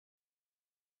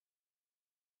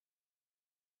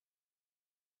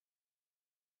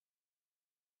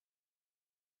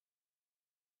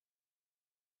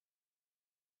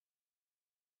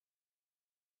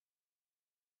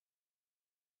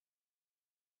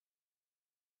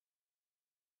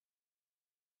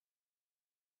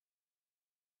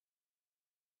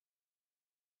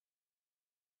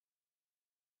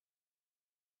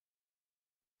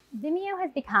Vimeo has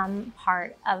become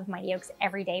part of Mighty Oak's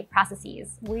everyday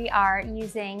processes. We are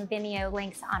using Vimeo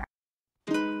links on our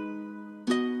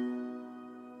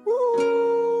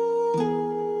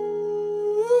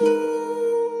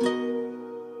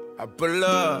I pull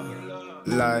up,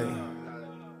 like,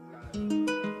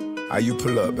 how you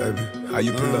pull up, baby? How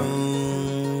you pull up?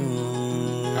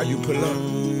 How you pull up?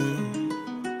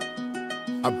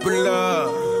 I pull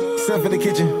up. Step in the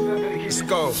kitchen. Let's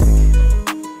go.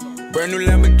 Brand new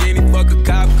Lamborghini, fuck a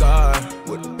cop car.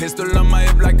 With a pistol on my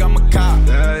hip like I'm a cop.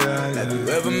 Have you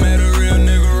ever met a real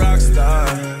nigga rock star?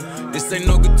 This ain't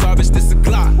no guitar, bitch, this a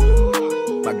Glock.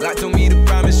 My Glock told me to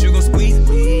promise you gon' squeeze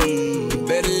me. You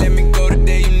better let me go the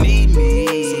day you need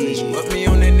me. So bitch, put me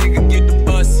on that nigga, get the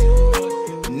bus.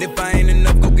 And if I ain't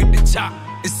enough, go get the chop.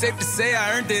 It's safe to say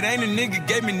I earned it, ain't a nigga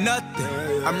gave me nothing.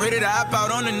 I'm ready to hop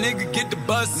out on a nigga, get the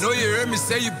bus. Know you heard me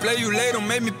say you play, you late, don't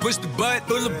make me push the butt.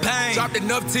 Full of pain, dropped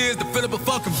enough tears to fill up a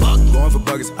fucking bucket. Going for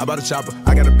buckets, I bought a chopper.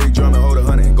 I got a big drum and hold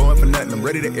 100. Ain't going for nothing, I'm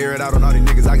ready to air it out on all these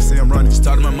niggas, I can see I'm running. She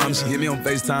talked to my mom, she hit me on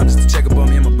FaceTime just to check up on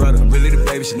me and my brother. I'm really the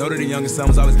baby, she know that the youngest son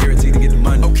was always guaranteed to get the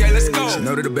money. Okay, let's go. She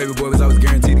know that the baby boy was always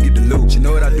guaranteed to get the loot. She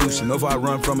know what I do, she know if I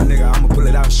run from a nigga, I'ma pull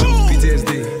it out, shoot.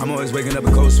 PTSD, I'm always waking up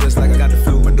in cold sweats like I got the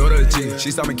flu. My daughter a G, she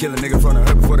saw me kill a nigga in front of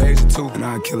her before the age of 2. And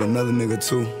I'd kill another nigga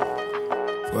too.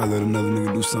 Before I let another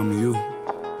nigga do something to you.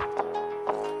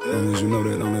 As long as you know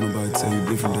that, don't let nobody tell you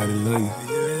different, daddy love you.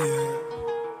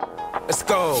 Let's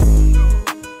go.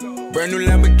 Brand new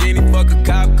Lamborghini, fuck a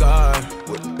cop car.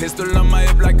 With a pistol on my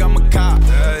hip like I'm a cop.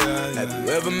 Have you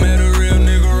ever met a real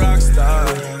nigga rock star?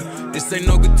 This ain't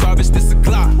no guitar, bitch, this a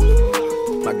Glock.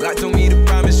 My Glock told me to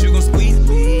promise you gon' squeeze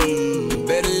me. You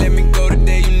better let me go the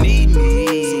day you need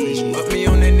me. So bitch, put me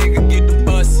on that nigga, get the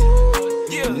bus.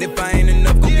 And if I ain't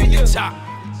enough, go get your chop.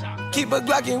 Keep a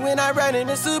Glockin' when I ride in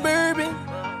the Suburban.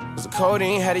 Cause the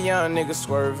codeine had a young nigga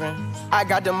swerving. I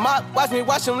got the mop, watch me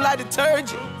wash him like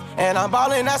detergent. And I'm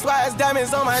ballin', that's why it's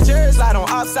diamonds on my jersey. Slide on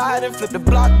outside and flip the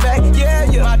block back, yeah,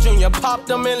 yeah. My junior popped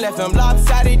him and left him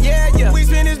lopsided, yeah, yeah. We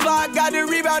spin his block, got the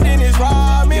rebound in his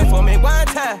ramen. For me one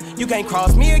time, you can't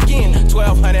cross me again.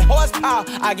 1200 horsepower,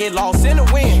 I get lost in the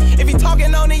wind. If he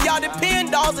talking on it, y'all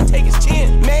depend, dolls and take his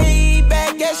chin.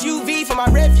 Maybach SUV for my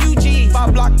refugees.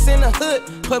 5 blocks in the hood,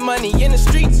 put money in the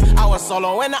streets. I was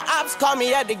solo when the ops called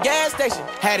me at the gas station.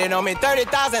 Had it on me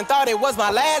 30,000, thought it was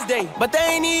my last day. But they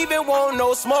ain't even want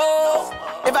no smoke.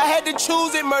 If I had to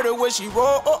choose it, murder would she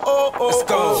roll? Let's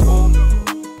go.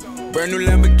 Brand new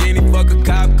Lamborghini, fuck a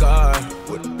cop car.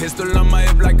 With a pistol on my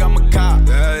hip like I'm a cop.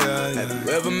 Have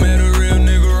you ever met a real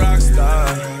nigga rock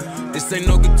star? This ain't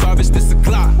no guitar, bitch, this a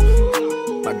Glock.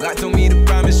 My Glock told me to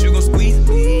promise you gon' squeeze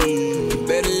me. You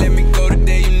better let me go the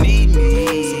day you need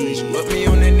me. So bitch, put me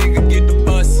on that nigga, get the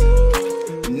bus.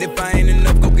 And if I ain't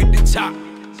enough, go get the chop.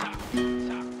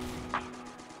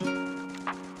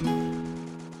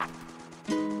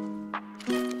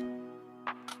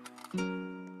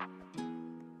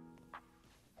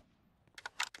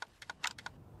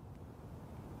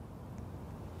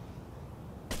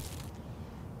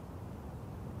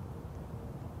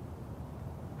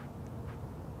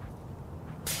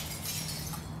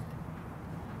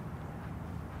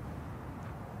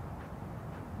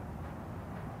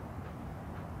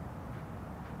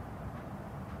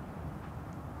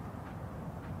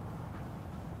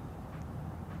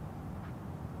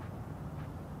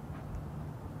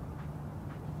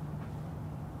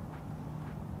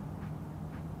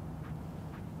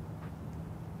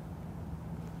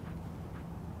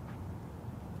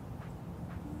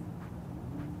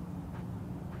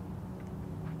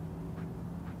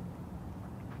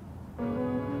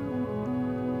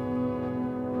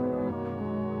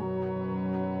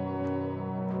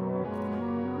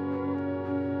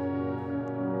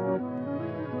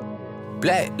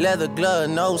 Black leather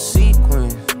glove, no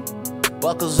sequins.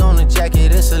 Buckles on the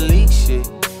jacket, it's elite shit.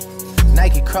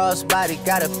 Nike crossbody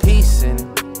got a piece in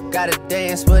it. Gotta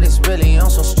dance, but it's really on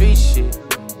some street shit.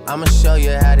 I'ma show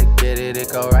you how to get it.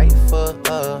 It go right foot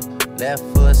up, left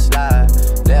foot slide.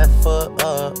 Left foot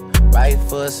up, right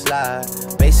foot slide.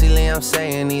 Basically, I'm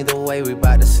saying either way, we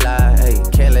bout to slide. Hey,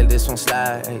 can't let this one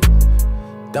slide. Hey.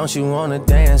 Don't you wanna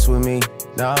dance with me?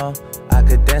 No, I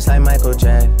could dance like Michael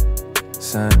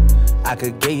Jackson. I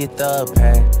could get you the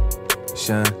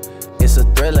passion. It's a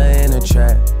thriller in the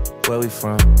trap. Where we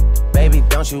from? Baby,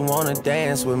 don't you wanna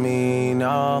dance with me?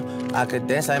 No, I could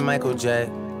dance like Michael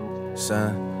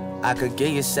Jackson. I could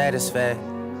get you satisfaction.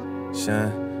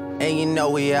 And you know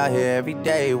we out here every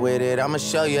day with it. I'ma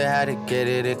show you how to get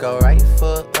it. It go right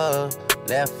foot up,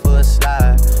 left foot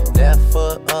slide. Left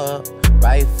foot up,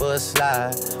 right foot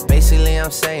slide. Basically,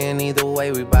 I'm saying either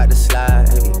way, we bout to slide.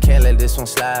 Hey, can't let this one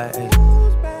slide. Hey.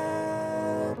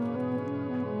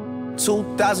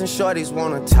 2,000 shorties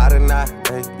wanna tie the knot,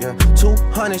 hey, yeah.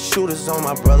 200 shooters on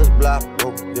my brother's block,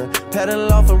 oh, yeah.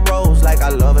 Pedal off the roads like I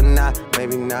love or not,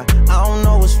 maybe not. I don't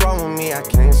know what's wrong with me, I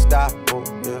can't stop, oh,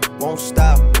 yeah. Won't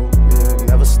stop, oh, yeah,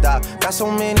 never stop. Got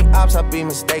so many ops, I be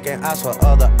mistaken ops for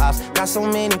other ops. Got so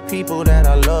many people that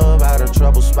I love out of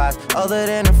trouble spots. Other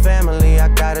than the family, I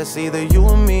got it's either you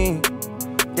or me.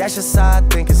 That's just how I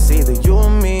think it's either you or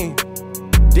me.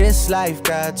 This life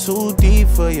got too deep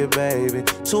for you, baby.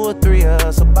 2 or 3 of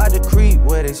us about to creep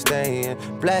where they stayin'.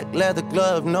 Black leather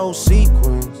glove, no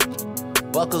sequins.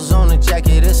 Buckles on the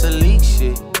jacket, it's elite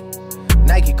shit.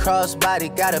 Nike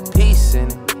crossbody got a piece in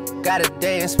it. Gotta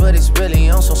dance, but it's really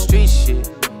on some street shit.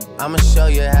 I'ma show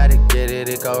you how to get it.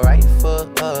 It go right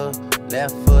foot up,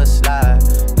 left foot slide,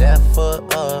 left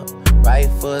foot up, right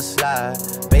foot slide.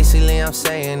 Basically, I'm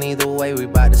saying either way we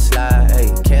bout to slide.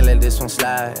 Hey, can't let this one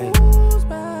slide. Hey.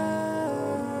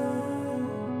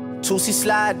 2C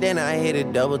slide, then I hit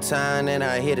it double time, then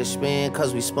I hit a spin,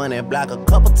 cause we spun that block a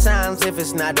couple times. If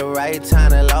it's not the right time,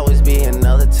 there'll always be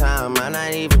another time. I'm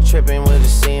not even tripping, we'll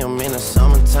just see him in the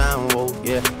summertime, whoa,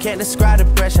 yeah. Can't describe the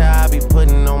pressure I be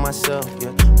putting on myself,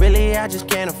 yeah. Really, I just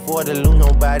can't afford to lose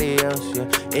nobody else, yeah.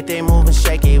 If they moving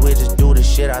shaky, we just do the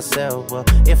shit ourselves, well.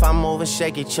 If I'm moving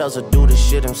shaky, Chels will do the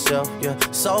shit himself, yeah.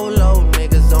 Solo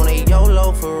niggas on a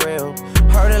YOLO for real.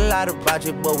 Heard a lot about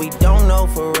you, but we don't know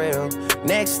for real.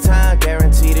 Next time,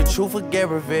 guarantee the truth will get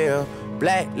revealed.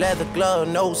 Black leather glove,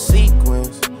 no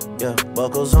sequins. Yeah,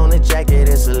 buckles on the jacket,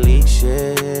 it's elite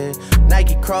shit.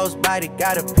 Nike crossbody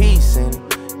got a piece in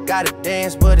it. Gotta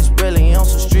dance, but it's really on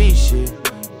some street shit.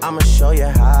 I'ma show you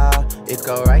how. It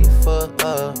go right foot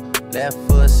up, left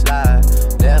foot slide,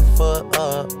 left foot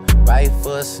up, right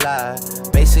foot slide.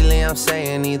 Basically, I'm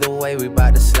saying either way we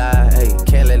bout to slide. Hey,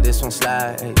 can't let this one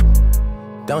slide. Hey.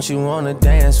 Don't you wanna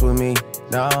dance with me?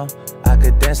 No, I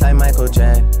could dance like Michael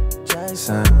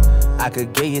Jackson. I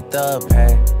could get you the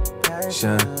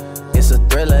passion. It's a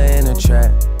thriller in a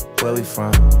trap. Where we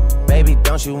from? Baby,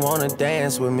 don't you wanna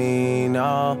dance with me?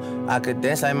 No, I could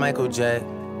dance like Michael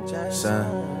Jackson.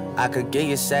 I could get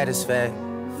you satisfaction.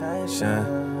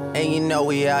 And you know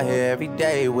we out here every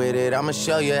day with it. I'ma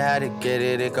show you how to get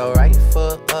it. It go right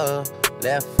foot up,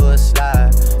 left foot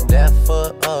slide, left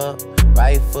foot up,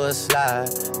 right foot slide.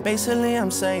 Basically,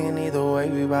 I'm saying either way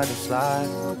we bout to slide.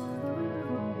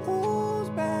 Who's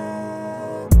back?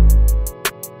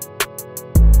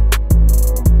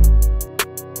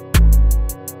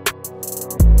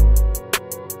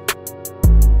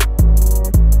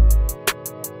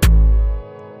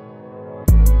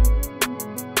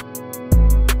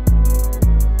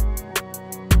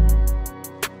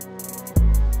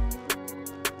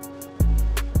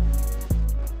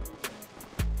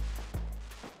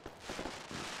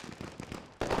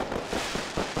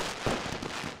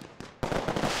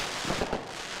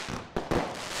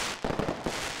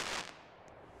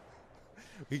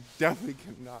 We definitely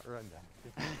cannot run that.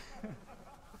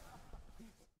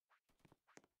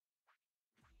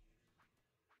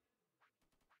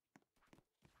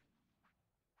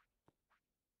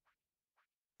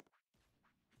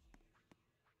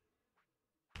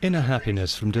 Inner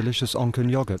happiness from delicious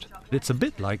Onken yogurt. It's a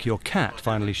bit like your cat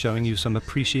finally showing you some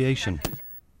appreciation.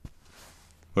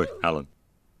 Hey, Alan.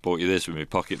 Bought you this with my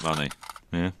pocket money.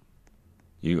 Yeah?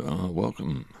 You are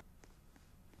welcome.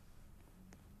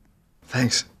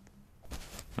 Thanks.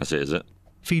 That's it, is it?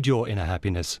 Feed your inner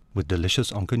happiness with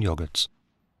delicious Onken yogurts.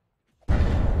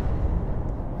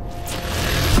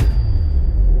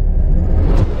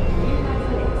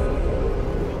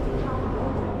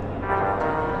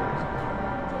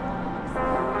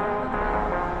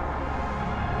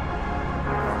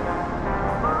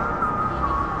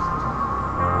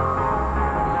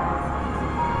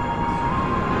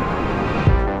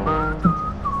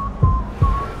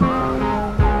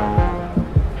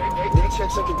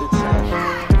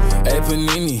 Hey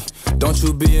Panini, don't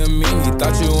you be a meanie.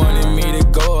 Thought you wanted me to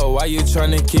go, or why you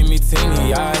tryna keep me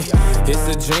teeny? It's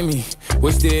a dreamy,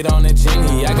 wished it on a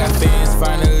genie. I got fans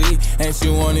finally, ain't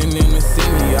you wanting them to see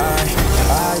me?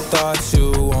 I thought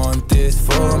you want this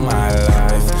for my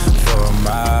life,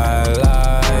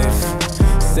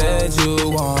 Said you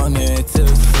wanted to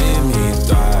see me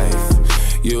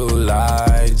thrive. You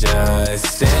lied, just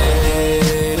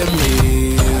say to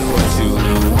me what you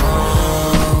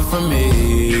want from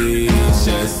me.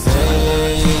 Just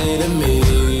say to me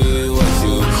what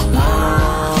you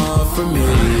want from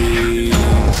me.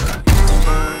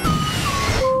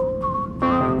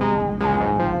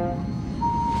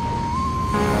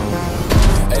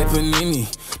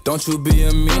 Don't you be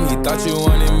a meanie. Thought you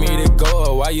wanted me to go,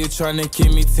 or why you tryna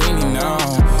keep me teeny now?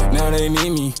 Now they need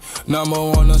me, number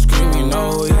one, no screaming.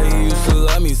 No, yeah, you used to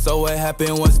love me, so what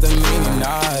happened? What's the meaning?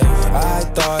 I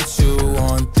thought you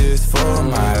want this for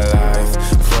my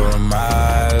life, for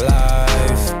my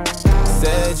life.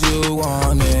 Said you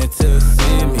wanted to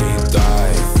see me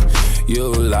thrive,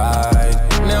 you lied.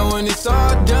 Now when it's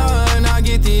all done, I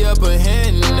get the upper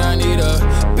hand. I need a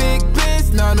big piece,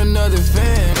 not another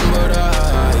fan. But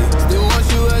I still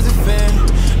want you as a fan.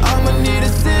 I'ma need to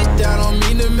sit down, don't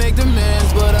mean to make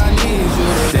demands, but I need you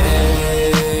to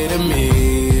say to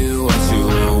me what you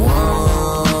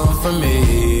want from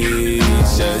me.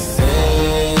 Just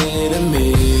say to me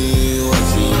what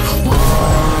you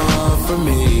want from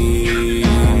me.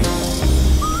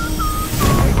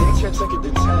 They can't take it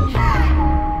to 10.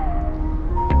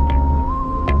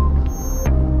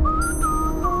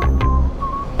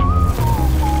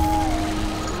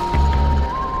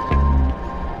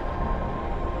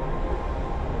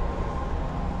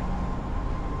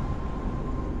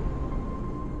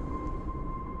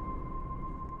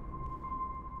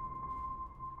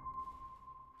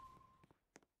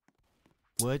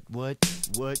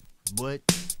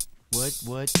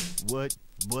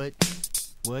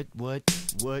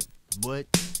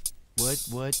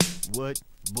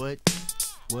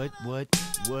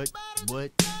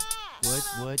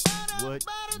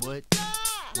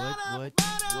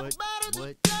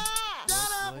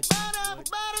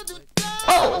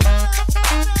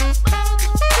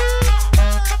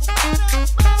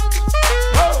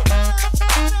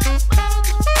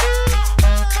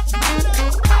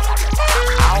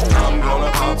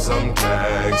 Some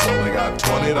tags, only got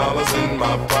 $20 in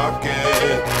my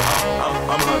pocket.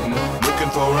 I'm hunting, looking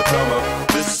for a come up.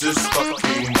 This is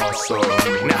fucking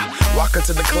awesome. Now, walk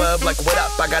into the club like, what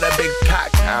up? I got a big cock.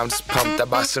 I'm just pumped. I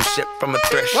bought some shit from a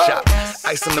thrift shop.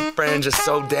 Ice on the fringe is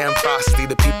so damn frosty.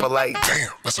 The people like, damn,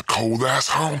 that's a cold ass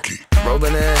honky.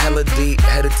 Rolling in hella deep,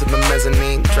 headed to the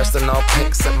mezzanine. Dressed in all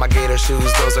pink, set my gator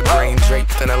shoes. Those are green,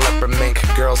 draped in a leopard mink.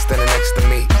 Girl standing next to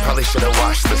me. Probably should've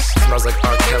washed this. Smells like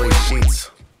R. Kelly sheets.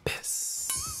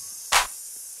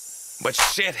 But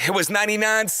shit, it was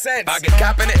 99 cents. I get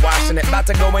copping it, washing it. About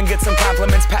to go and get some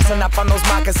compliments. Passing up on those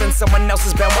moccasins. Someone else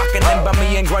has been walking in.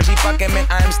 Bummy and grungy fucking man.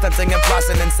 I am stunting and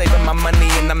flossing and saving my money.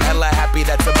 And I'm hella happy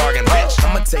that's a bargain, bitch.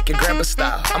 I'ma take your grandpa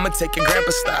style. I'ma take your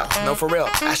grandpa style. No, for real.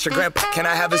 Ask your grandpa, can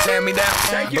I have his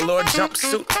hand-me-down? Velour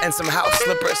jumpsuit and some house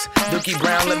slippers. Dookie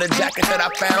brown leather jacket that I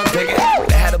found. Dig it.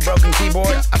 They had a broken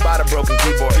keyboard. I bought a broken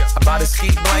keyboard. I bought a ski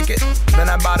blanket. Then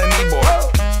I bought a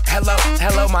kneeboard. Hello,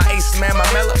 hello, my ace man, my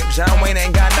mellow. John Wayne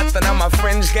ain't got nothing on my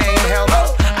fringe game, hell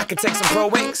no. I could take some pro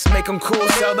wings, make them cool,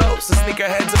 sell those. The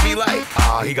sneakerheads will be like,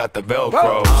 ah, he got the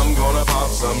Velcro. I'm gonna pop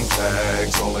some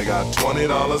tags, only got $20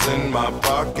 in my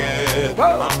pocket.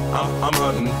 I'm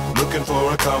hunting, looking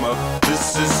for a come up.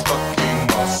 This is fucking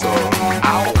awesome.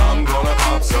 I'm gonna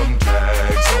pop some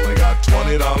tags, only got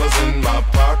 $20 in my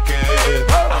pocket.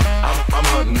 I'm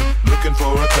hunting, looking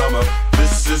for a come up.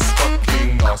 This is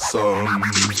fucking awesome.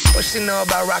 What she know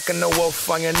about rocking the wolf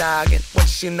on your noggin? What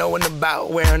she knowin'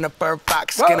 about wearing a fur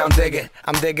fox skin? I'm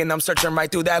digging, I'm searching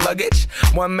right through that luggage.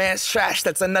 One man's trash,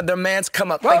 that's another man's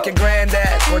come up. Thank your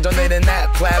granddad for donating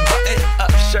that plaid button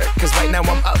up shirt. Cause right now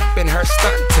I'm up in her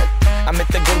stunt. I'm at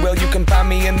the Goodwill, you can find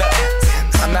me in the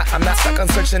I'm not stuck on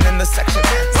searching in the section.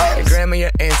 Your grandma, your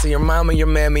auntie, your mama, your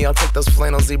mammy. I'll take those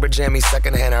flannel zebra jammies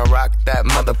secondhand and rock that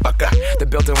motherfucker. The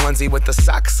built-in onesie with the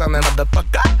socks on that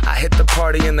motherfucker. I hit the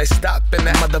party and they stop in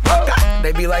that motherfucker.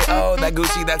 They be like, oh, that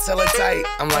Gucci, that's hella tight.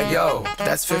 I'm like, yo,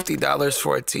 that's $50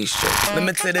 for a t-shirt.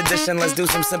 Limited edition, let's do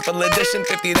some simple edition.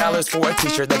 $50 for a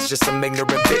t-shirt, that's just some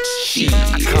ignorant bitch. Shit.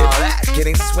 I call that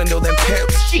getting swindled and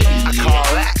pimped. I call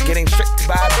that getting tricked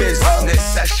by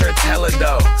business. That shirt's hella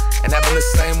dope. And having the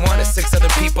same one as 6 other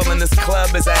people in this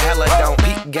club is a hella don't.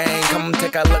 Peak gang, come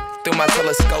take a look through my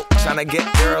telescope. Tryna get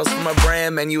girls from a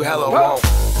brand, man, you hella won't.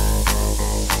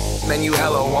 Man, you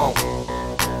hella won't.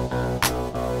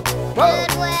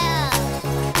 Goodwill,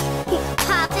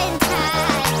 poppin'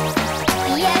 tags,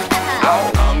 yeah.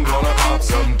 I'm gonna pop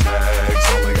some tags,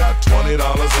 only got $20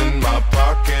 in my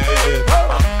pocket.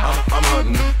 I'm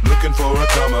hunting, looking for a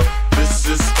come up. This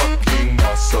is fucking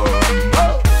awesome.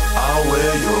 I'll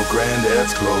wear your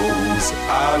granddad's clothes,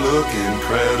 I look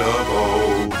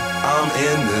incredible. I'm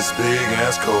in this big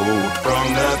ass coat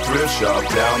from that thrift shop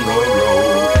down the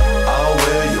road. I'll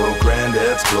wear your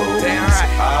granddad's clothes,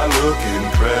 I look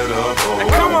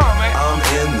incredible. Come on, man. I'm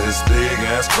in this big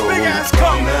ass coat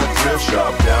from that thrift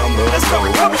shop down the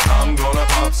road. I'm gonna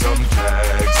pop some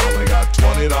tags, only got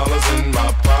 $20 in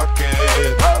my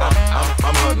pocket.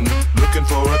 I'm hunting, looking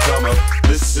for a come up.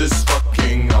 This is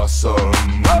fucking awesome.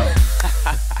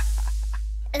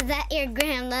 your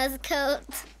grandma's coat.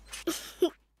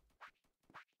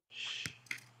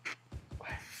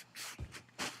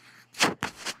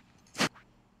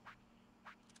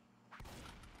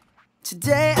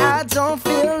 Today I don't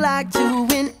feel like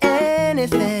doing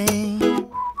anything.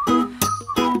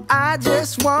 I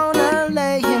just wanna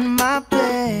lay in my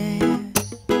bed.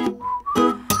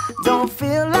 Don't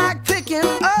feel like picking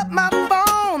up my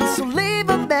phone, so leave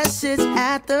a message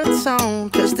at the tone.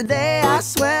 Cause today I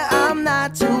swear I'm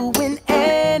not doing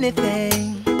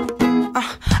anything.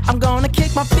 I'm gonna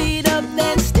kick my feet up,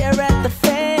 then stare at the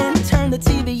fan. Turn the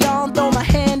TV on, throw my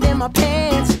hand in my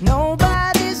pants.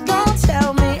 Nobody's gonna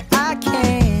tell me I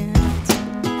can't.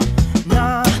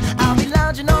 Nah, I'll be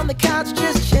lounging on the couch,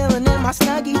 just chilling in my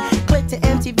Snuggie. Click to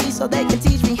MTV so they can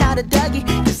teach me how to Dougie.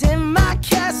 Cause in my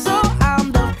castle,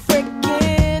 I'm the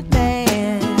freaking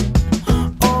man.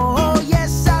 Oh,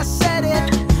 yes, I said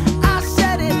it. I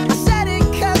said it. I said it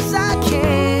cause I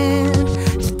can.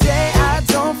 Today I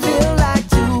don't feel like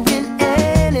doing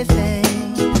anything.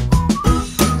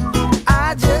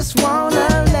 I just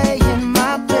wanna lay in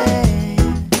my bed.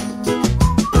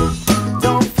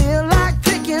 Don't feel like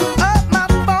picking up my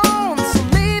phone, so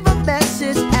leave a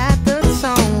message at the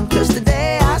tone. Cause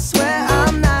today I swear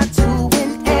I'm not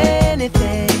doing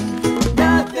anything.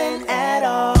 Nothing at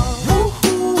all.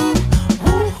 Woo-hoo,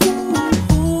 woo-hoo,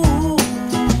 woo-hoo.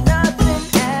 Nothing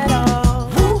at all.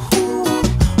 Woo-hoo,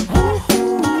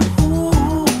 woo-hoo,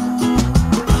 woo-hoo.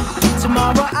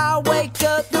 Tomorrow I'll wake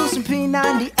up, do some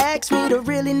P90X, meet a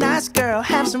really nice girl,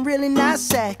 have some really nice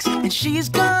sex, and she's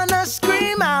gonna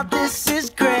scream out, "This is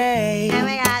great." Oh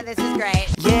my god, this is great.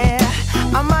 Yeah,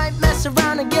 I might mess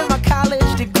around and get my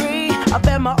college degree. I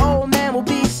bet my old man will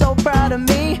be so proud of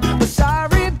me. But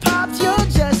sorry, Pops, you'll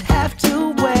just have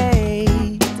to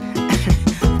wait.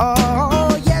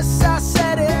 Oh, yes, I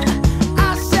said it.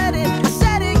 I said it. I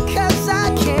said it cause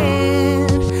I can.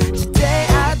 Today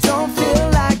I don't feel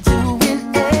like doing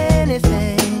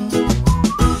anything.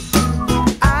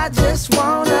 I just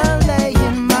wanna lay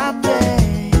in my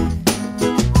bed.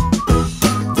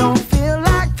 Don't feel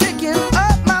like picking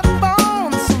up my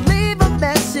phone, so leave a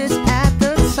message at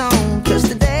the tone. Cause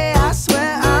today I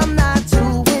swear I'm not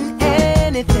doing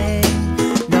anything.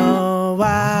 No,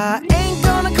 I ain't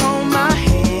gonna comb my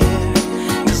hair,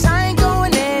 cause I ain't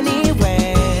going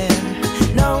anywhere.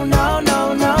 No, no,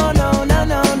 no, no, no, no,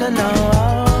 no, no, no.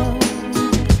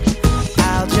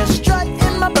 I'll just strut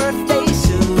in my birthday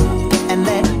suit and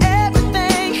let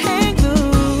everything hang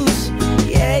loose.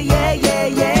 Yeah, yeah, yeah,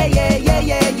 yeah, yeah, yeah,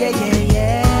 yeah, yeah, yeah,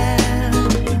 yeah.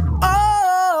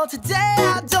 Oh, today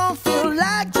I don't feel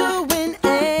like doing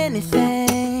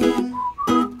anything.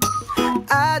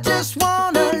 I just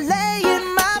wanna lay in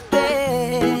my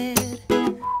bed.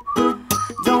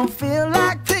 Don't feel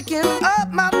like picking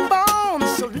up my phone,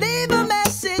 so leave a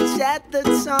message at the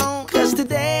tone. Cause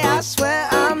today I swear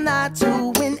I'm not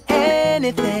doing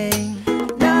anything.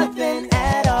 Nothing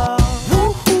at all.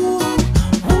 Woo-hoo,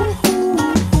 woo-hoo,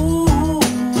 woo-hoo.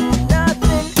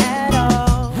 Nothing at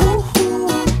all. Woo-hoo,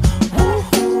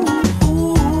 woo-hoo,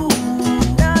 woo-hoo.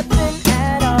 Nothing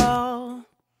at all.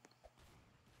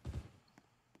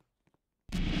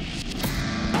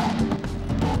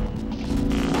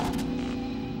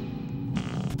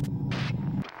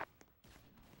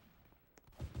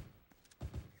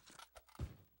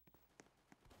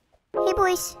 Hey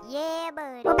boys. Yeah,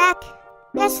 bud. We're back.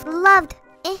 You guys loved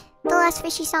the last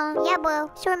fishy song. Yeah, bro.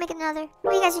 So we're making another.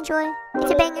 Hope you guys enjoy.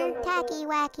 It's a banger. Tacky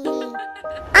wacky.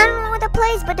 I don't know what the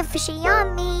plays, but the fishy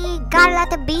on me. Gotta let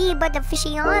the be, but the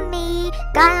fishy on me.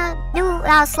 Gotta do,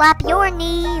 I'll slap your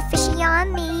knee. Fishy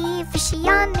on me. Fishy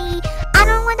on me. I don't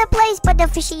know what the plays, but the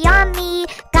fishy on me.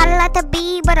 Gotta let the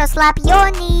be, but I'll slap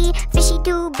your knee. Fishy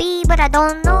to be, but I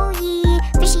don't know ye.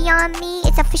 Fishy on me,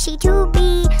 it's a fishy to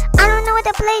be. I don't know what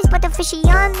the plays, but the fishy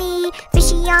on me.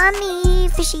 Fishy on me,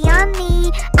 fishy on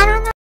me. I don't know